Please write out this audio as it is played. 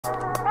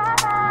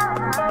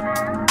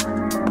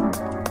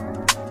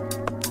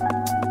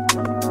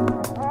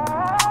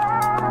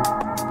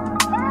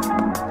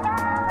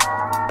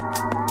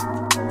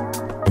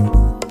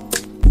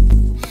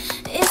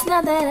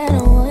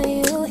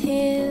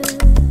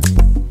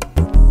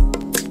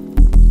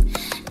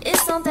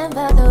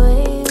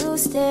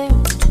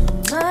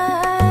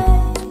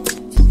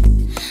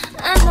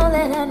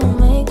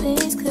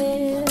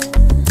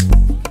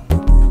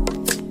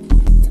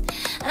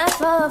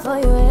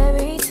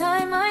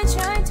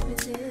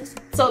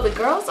So the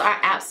girls are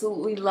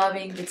absolutely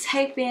loving the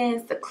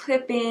tape-ins, the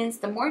clip-ins,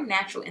 the more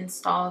natural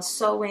installs,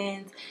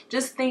 sew-ins,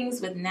 just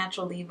things with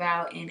natural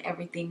leave-out and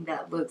everything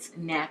that looks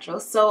natural.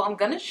 So I'm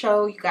going to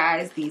show you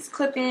guys these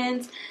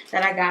clip-ins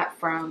that I got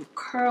from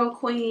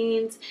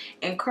Curlsqueen.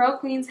 And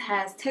Curlsqueen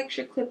has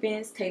texture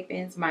clip-ins,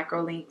 tape-ins,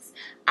 micro-links,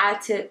 eye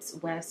tips,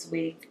 wefts,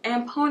 wigs,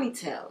 and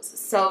ponytails.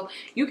 So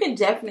you can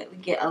definitely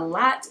get a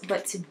lot,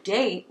 but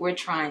today we're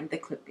trying the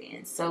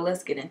clip-ins. So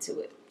let's get into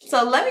it.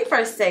 So let me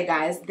first say,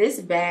 guys, this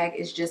bag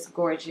is just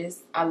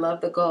gorgeous. I love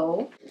the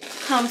gold.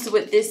 Comes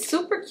with this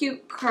super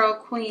cute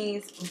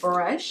Curlsqueen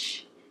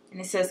brush,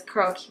 and it says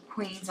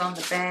Curlsqueen on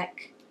the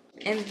back.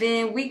 And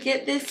then we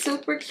get this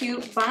super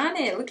cute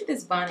bonnet. Look at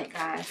this bonnet,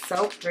 guys.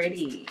 So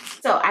pretty.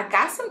 So I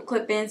got some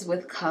clip-ins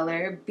with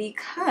color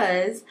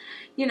because,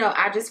 you know,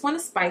 I just want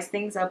to spice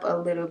things up a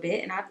little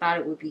bit, and I thought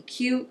it would be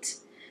cute.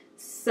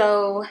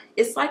 So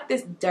it's like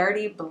this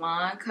dirty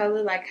blonde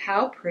color. Like,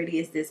 how pretty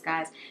is this,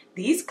 guys?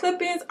 These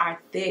clip-ins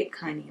are thick,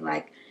 honey.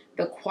 Like,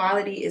 the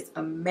quality is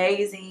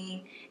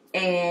amazing,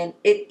 and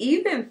it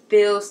even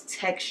feels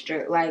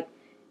textured. Like,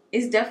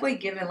 it's definitely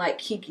giving like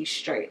kinky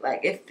straight.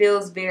 Like, it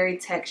feels very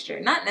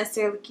textured. Not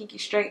necessarily kinky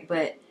straight,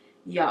 but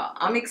y'all,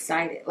 I'm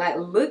excited. Like,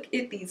 look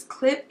at these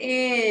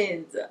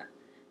clip-ins.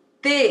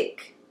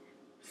 Thick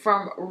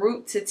from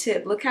root to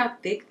tip. Look how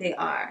thick they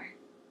are.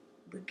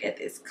 Look at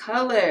this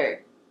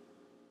color.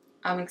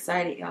 I'm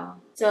excited, y'all.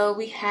 So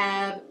we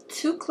have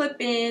 2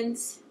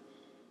 clip-ins,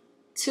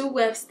 2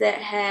 wefts that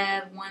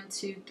have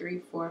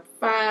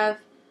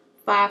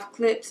 5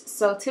 clips.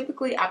 So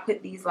typically I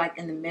put these like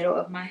in the middle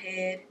of my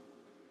head.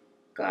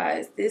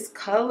 Guys, this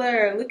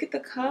color, look at the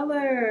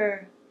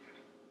color.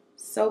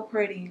 So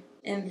pretty.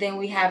 And then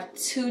we have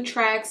 2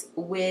 tracks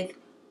with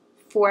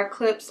 4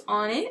 clips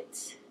on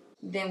it.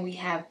 Then we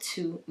have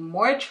 2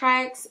 more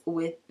tracks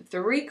with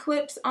 3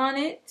 clips on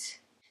it.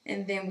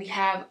 And then we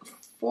have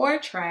 4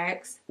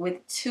 tracks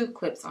with 2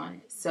 clips on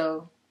it.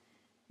 So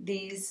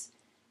these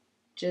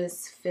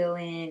just fill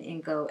in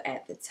and go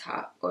at the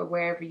top or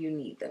wherever you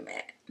need them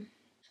at.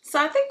 So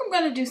I think I'm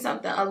going to do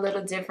something a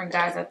little different,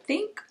 guys. I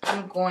think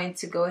I'm going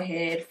to go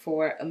ahead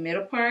for a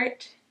middle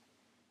part.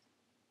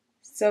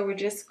 So we're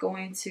just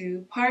going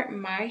to part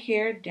my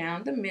hair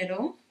down the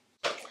middle.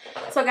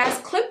 So guys,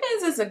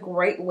 clip-ins is a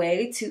great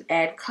way to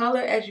add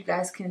color. As you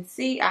guys can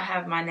see, I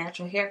have my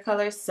natural hair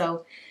color.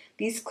 So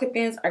these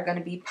clip-ins are going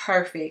to be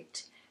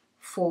perfect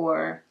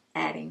for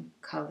adding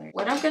color.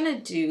 What I'm going to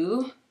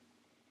do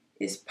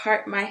is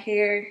part my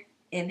hair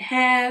in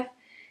half.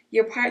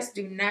 Your parts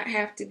do not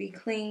have to be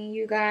clean,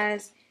 you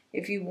guys.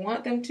 If you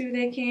want them to,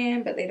 they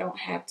can, but they don't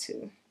have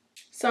to.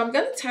 So I'm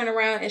going to turn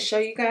around and show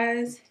you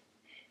guys,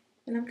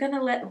 and I'm going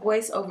to let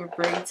voiceover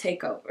Brie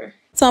take over.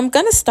 So I'm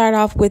going to start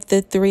off with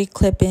the 3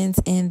 clip-ins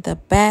in the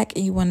back.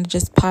 You want to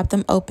just pop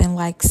them open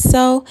like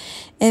so,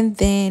 and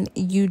then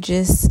you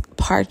just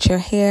part your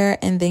hair,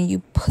 and then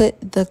you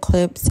put the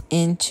clips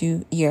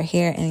into your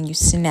hair and you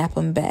snap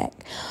them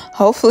back.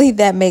 Hopefully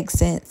that makes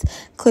sense.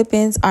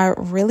 Clip-ins are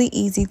really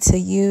easy to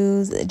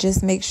use.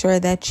 Just make sure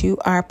that you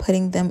are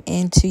putting them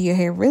into your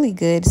hair really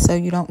good so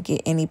you don't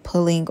get any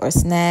pulling or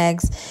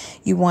snags.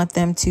 You want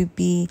them to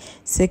be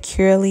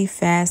securely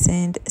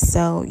fastened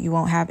so you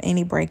won't have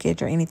any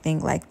breakage or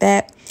anything like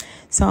that.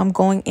 So I'm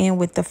going in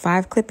with the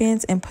 5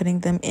 clip-ins and putting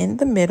them in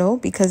the middle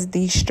because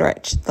these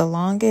stretch the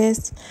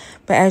longest.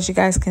 But as you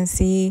guys can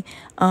see,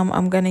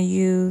 I'm going to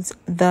use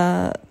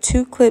the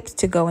 2 clips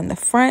to go in the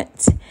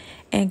front.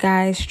 And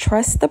guys,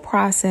 trust the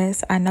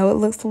process. I know it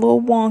looks a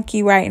little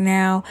wonky right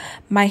now.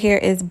 My hair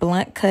is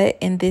blunt cut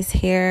in this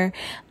hair.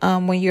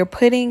 When you're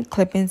putting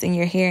clip-ins in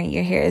your hair and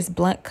your hair is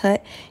blunt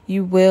cut,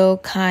 you will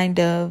kind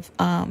of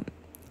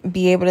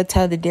be able to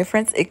tell the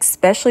difference,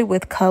 especially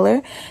with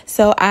color.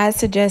 So I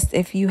suggest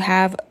if you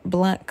have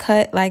blunt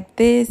cut like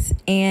this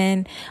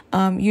and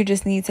you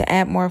just need to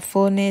add more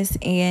fullness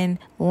and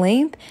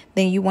length,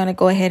 then you want to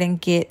go ahead and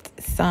get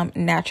some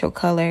natural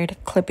colored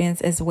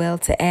clip-ins as well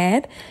to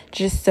add,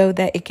 just so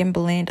that it can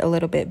blend a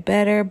little bit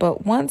better.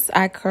 But once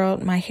I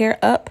curled my hair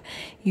up,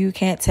 you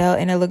can't tell,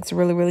 and it looks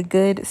really, really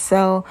good.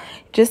 So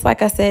just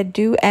like I said,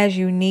 do as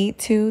you need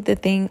to. The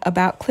thing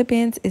about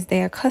clip-ins is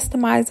they are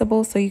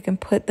customizable, so you can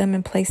put them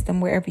and place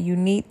them wherever you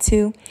need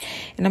to.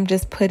 And I'm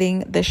just putting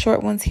the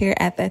short ones here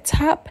at the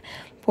top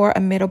for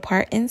a middle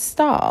part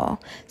install.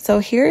 So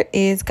here it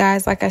is,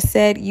 guys. Like I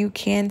said, you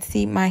can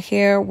see my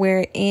hair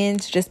where it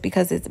ends just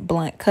because it's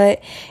blunt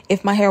cut.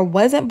 If my hair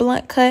wasn't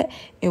blunt cut,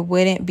 it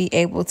wouldn't be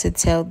able to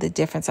tell the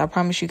difference. I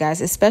promise you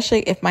guys,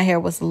 especially if my hair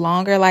was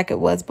longer like it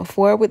was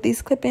before with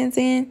these clip-ins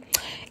in,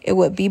 it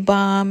would be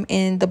bomb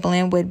and the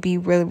blend would be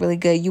really, really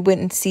good. You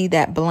wouldn't see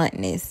that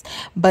bluntness.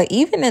 But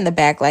even in the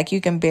back, like you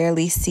can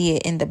barely see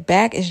it in the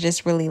back. It's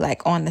just really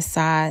like on the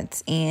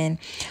sides and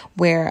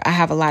where I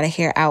have a lot of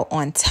hair out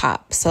on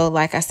top. So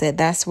like I said,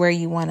 that's where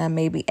you want to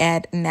maybe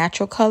add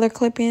natural color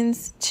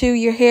clip-ins to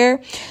your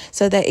hair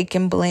so that it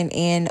can blend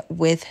in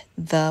with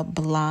the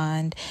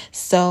blonde.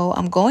 So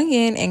I'm going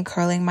in and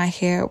curling my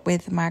hair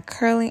with my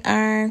curling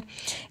iron.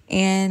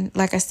 And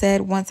like I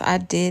said, once I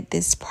did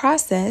this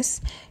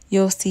process,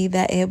 you'll see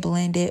that it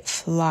blended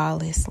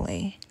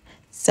flawlessly.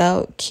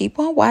 So keep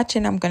on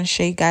watching. I'm going to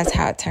show you guys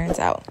how it turns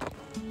out.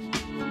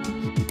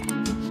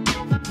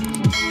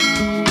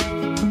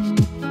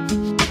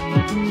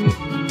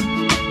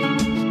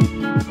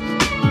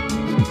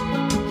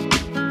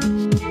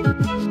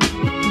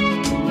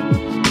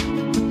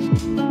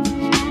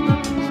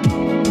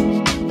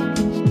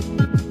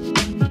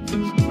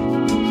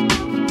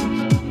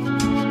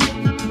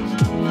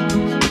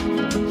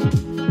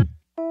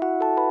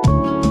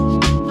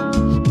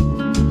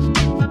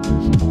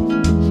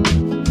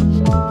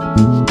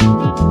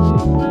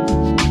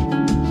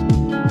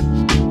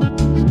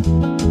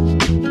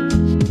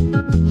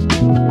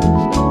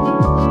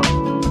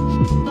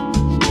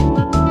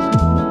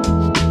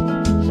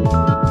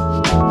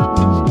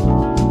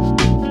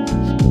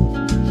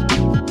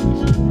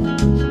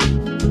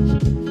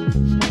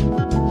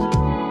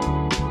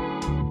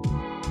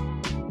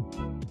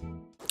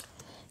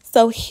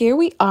 So here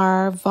we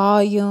are,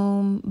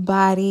 volume,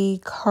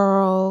 body,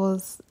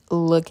 curls.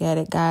 Look at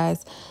it,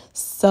 guys.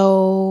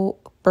 So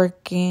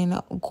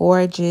freaking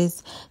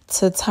gorgeous.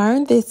 To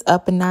turn this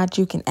up a notch,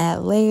 you can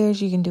add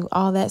layers. You can do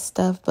all that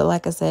stuff. But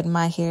like I said,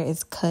 my hair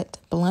is cut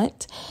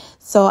blunt.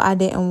 So I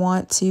didn't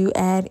want to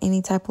add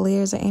any type of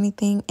layers or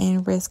anything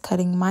and risk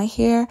cutting my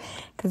hair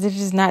because it's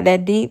just not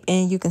that deep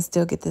and you can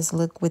still get this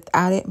look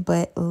without it.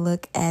 But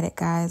look at it,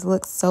 guys.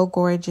 Looks so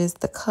gorgeous.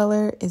 The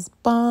color is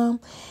bomb.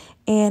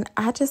 And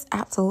I just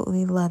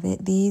absolutely love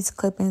it. These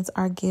clip-ins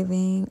are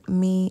giving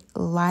me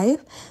life.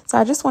 So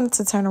I just wanted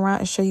to turn around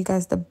and show you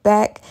guys the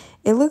back.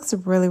 It looks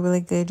really, really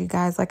good, you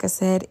guys. Like I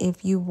said,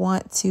 if you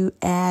want to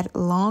add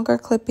longer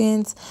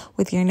clip-ins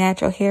with your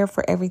natural hair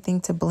for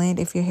everything to blend,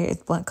 if your hair is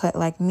blunt cut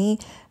like me,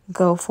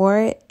 go for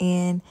it.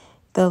 And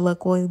the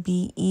look will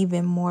be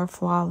even more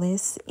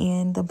flawless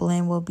and the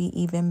blend will be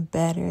even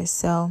better.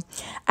 So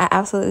I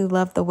absolutely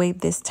love the way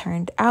this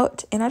turned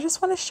out. And I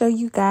just want to show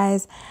you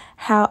guys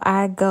how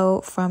I go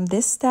from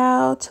this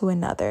style to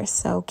another.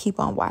 So keep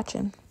on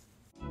watching.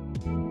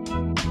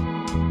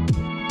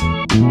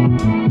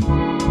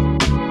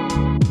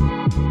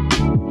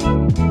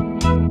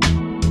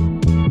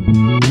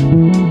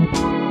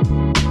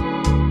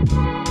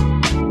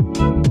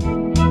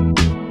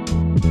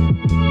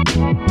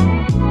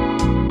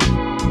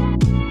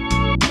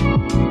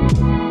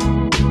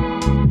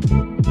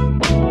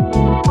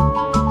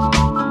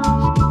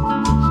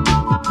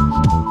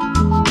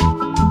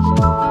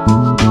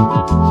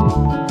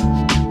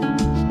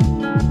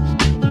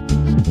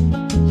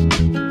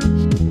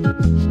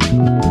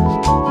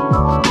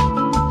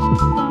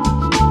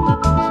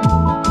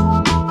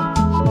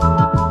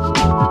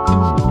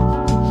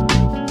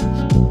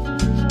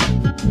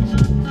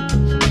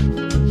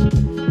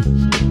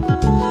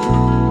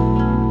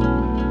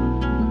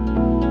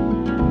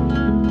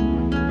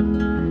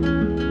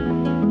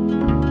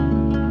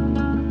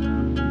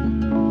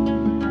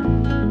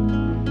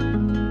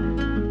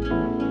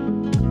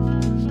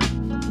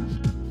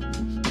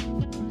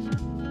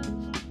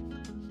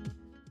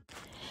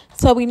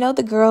 So we know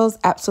the girls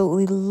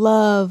absolutely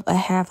love a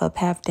half up,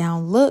 half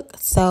down look.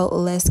 So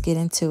let's get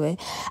into it.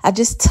 I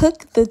just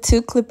took the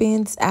two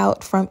clip-ins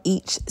out from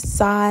each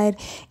side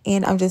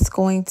and I'm just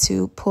going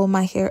to pull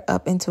my hair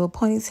up into a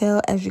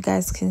ponytail. As you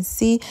guys can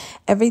see,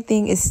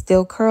 everything is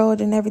still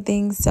curled and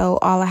everything. So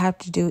all I have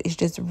to do is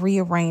just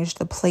rearrange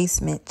the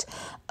placement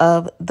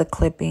of the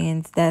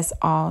clip-ins. That's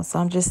all. So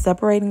I'm just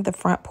separating the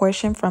front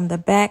portion from the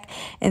back,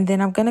 and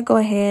then I'm going to go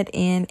ahead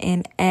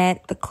and add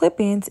the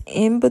clip-ins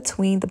in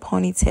between the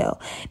ponytail.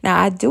 Now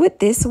I do it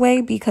this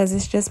way because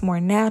it's just more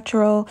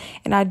natural,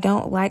 and I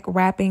don't like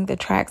wrapping the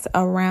tracks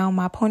around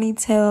my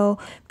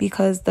ponytail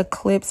because the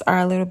clips are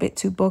a little bit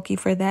too bulky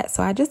for that.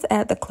 So I just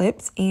add the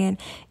clips and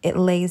it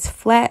lays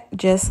flat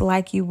just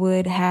like you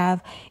would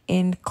have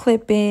in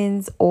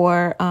clip-ins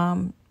or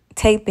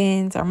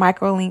tape-ins or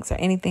micro links or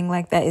anything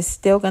like that. Is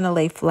still going to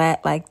lay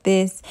flat like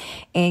this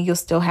and you'll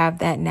still have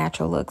that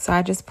natural look. So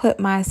I just put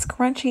my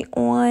scrunchie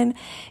on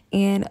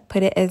and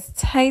put it as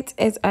tight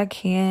as I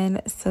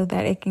can so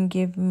that it can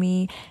give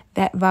me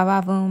that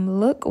va-va-voom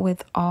look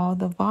with all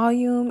the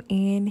volume.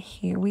 And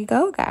here we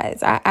go,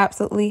 guys. I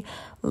absolutely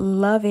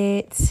love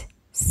it.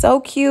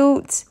 So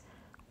cute.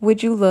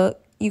 Would you look?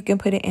 You can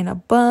put it in a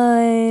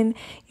bun.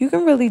 You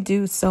can really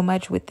do so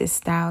much with this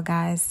style,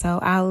 guys. So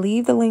I'll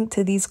leave the link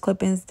to these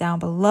clip-ins down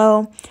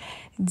below.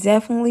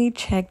 Definitely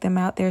check them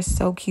out. They're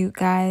so cute,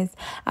 guys.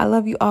 I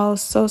love you all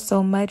so,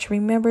 so much.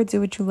 Remember, do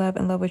what you love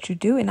and love what you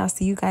do. And I'll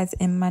see you guys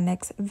in my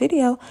next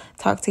video.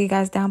 Talk to you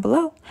guys down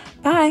below.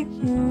 Bye.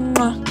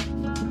 Mwah.